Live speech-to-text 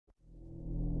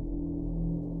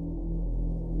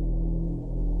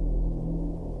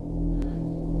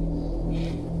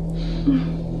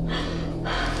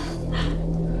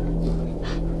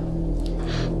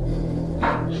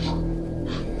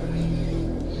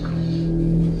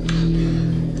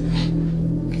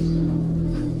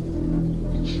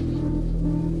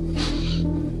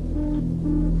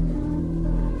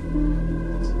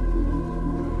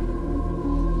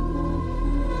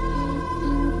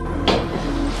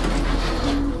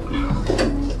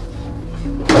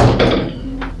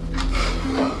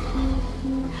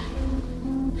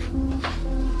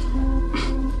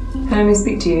I may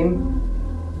speak to you?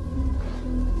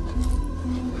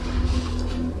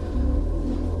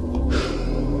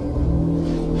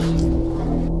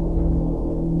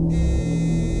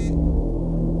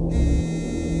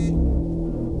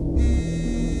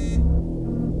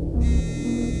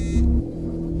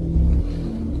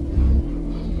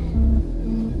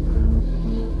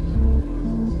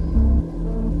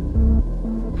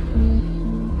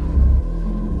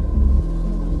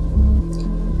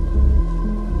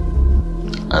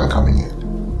 I'm coming in.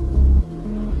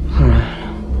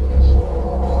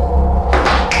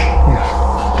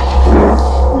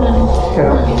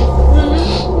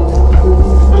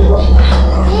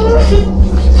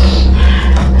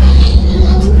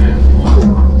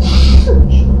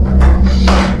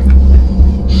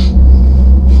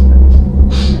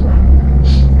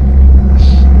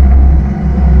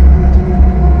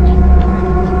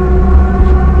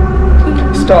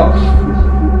 Stop.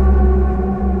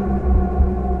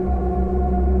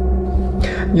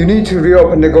 You need to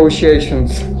reopen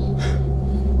negotiations.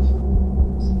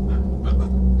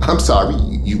 I'm sorry,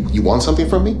 you want something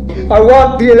from me? I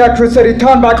want the electricity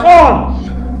turned back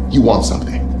on! You want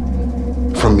something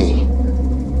from me?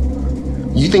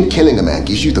 You think killing a man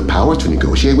gives you the power to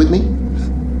negotiate with me?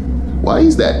 Why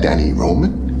is that, Danny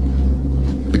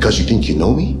Roman? Because you think you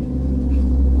know me?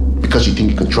 Because you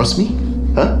think you can trust me?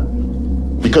 Huh?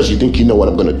 Because you think you know what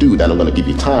I'm gonna do, that I'm gonna give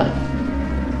you time.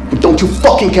 But don't you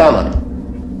fucking count on it.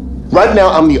 Right now,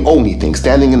 I'm the only thing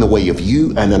standing in the way of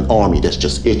you and an army that's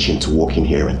just itching to walk in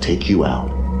here and take you out.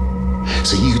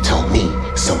 So you tell me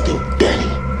something, Danny.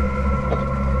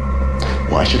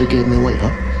 Why should it give me away, huh?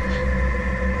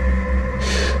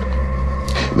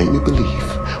 Make me believe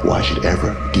why I should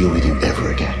ever deal with you ever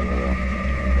again.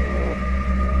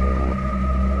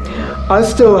 I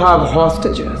still have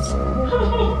hostages.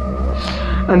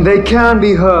 And they can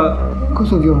be hurt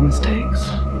because of your mistakes.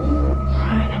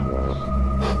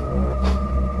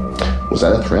 Was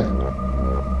that a threat?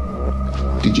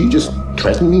 Did you just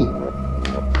threaten me?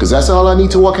 Because that's all I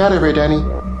need to walk out of here, Danny.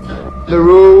 The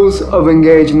rules of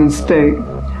engagement state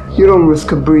you don't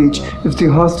risk a breach if the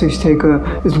hostage taker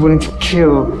is willing to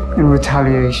kill in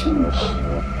retaliation.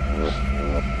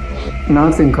 And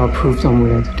I think I've proved I'm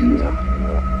willing to do that.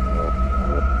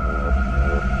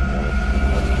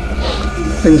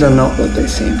 Things are not what they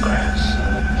seem, Chris.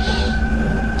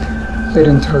 They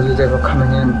didn't tell you they were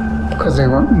coming in because they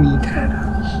want me dead.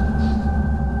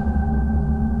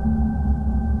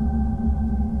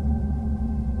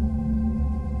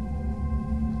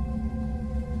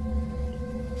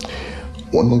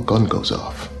 One more gun goes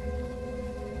off,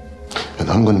 and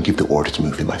I'm going to give the order to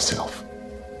move in myself.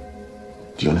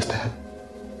 Do you understand?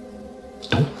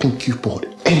 Don't think you bought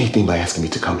anything by asking me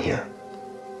to come here.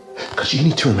 Because you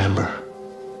need to remember,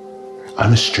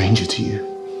 I'm a stranger to you.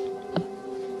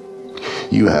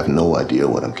 You have no idea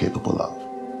what I'm capable of.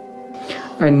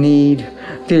 I need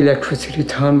the electricity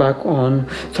turned back on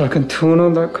so I can turn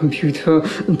on that computer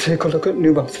and take a look at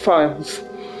Nubat's files.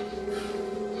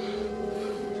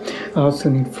 I also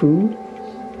need food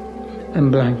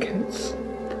and blankets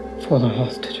for the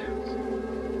hostages.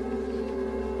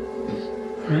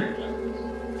 Right?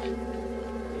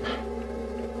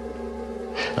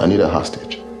 I need a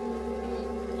hostage.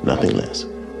 Nothing less.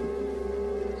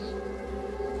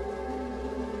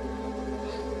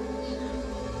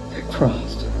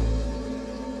 Frost.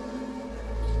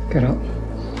 Get up.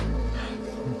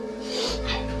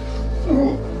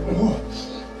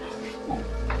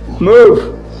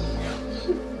 Move!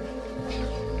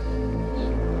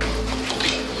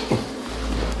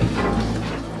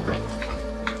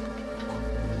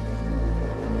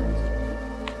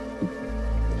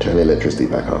 Turn the electricity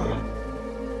back on.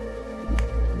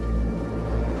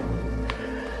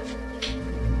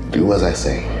 Do as I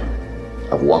say.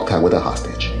 I've walked out with a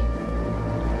hostage.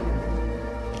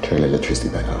 Turn the electricity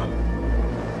back on.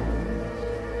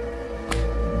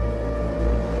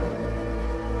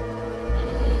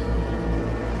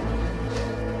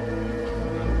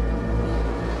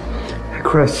 Hey,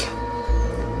 Chris.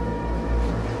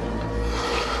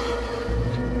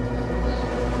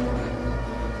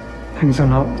 Things are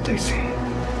not what they seem.